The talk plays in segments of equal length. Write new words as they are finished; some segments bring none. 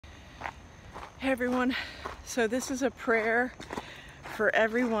Hey everyone, so this is a prayer for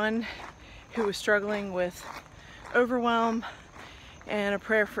everyone who is struggling with overwhelm, and a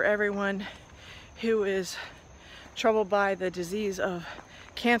prayer for everyone who is troubled by the disease of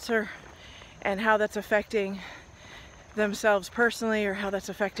cancer and how that's affecting themselves personally or how that's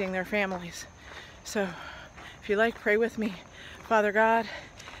affecting their families. So if you like, pray with me. Father God,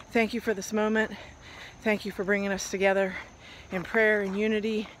 thank you for this moment. Thank you for bringing us together in prayer and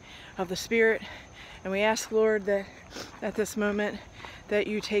unity of the Spirit, and we ask, Lord, that at this moment that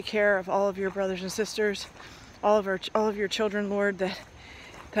you take care of all of your brothers and sisters, all of your children, Lord,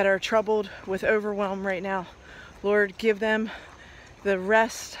 that are troubled with overwhelm right now. Lord, give them the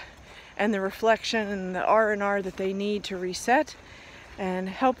rest and the reflection and the R&R that they need to reset, and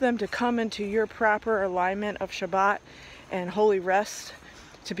help them to come into your proper alignment of Shabbat and holy rest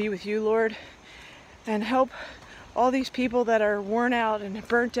to be with you, Lord. And help all these people that are worn out and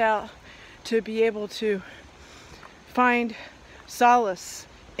burnt out to be able to find solace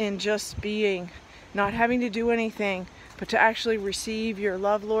in just being, not having to do anything, but to actually receive your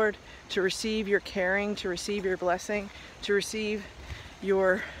love, Lord, to receive your caring, to receive your blessing, to receive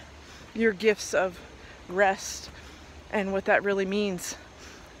your gifts of rest and what that really means.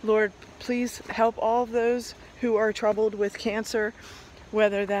 Lord, please help all of those who are troubled with cancer,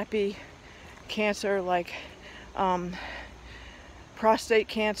 whether that be cancer like prostate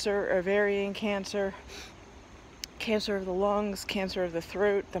cancer, ovarian cancer, cancer of the lungs, cancer of the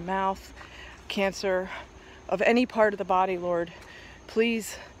throat, the mouth, cancer of any part of the body, Lord.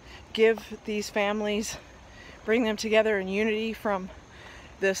 Please give these families, bring them together in unity from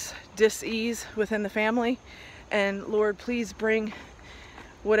this dis-ease within the family. And Lord, please bring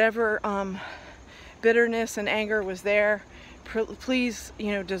whatever bitterness and anger was there, please,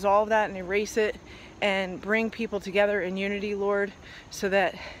 dissolve that and erase it, and bring people together in unity, Lord, so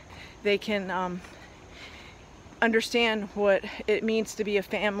that they can understand what it means to be a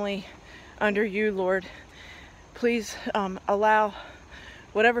family under you, Lord. Please allow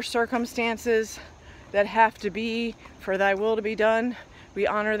whatever circumstances that have to be for thy will to be done, we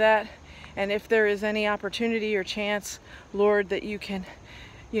honor that. And if there is any opportunity or chance, Lord, that you can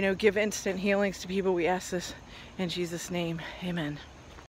give instant healings to people, we ask this in Jesus' name. Amen.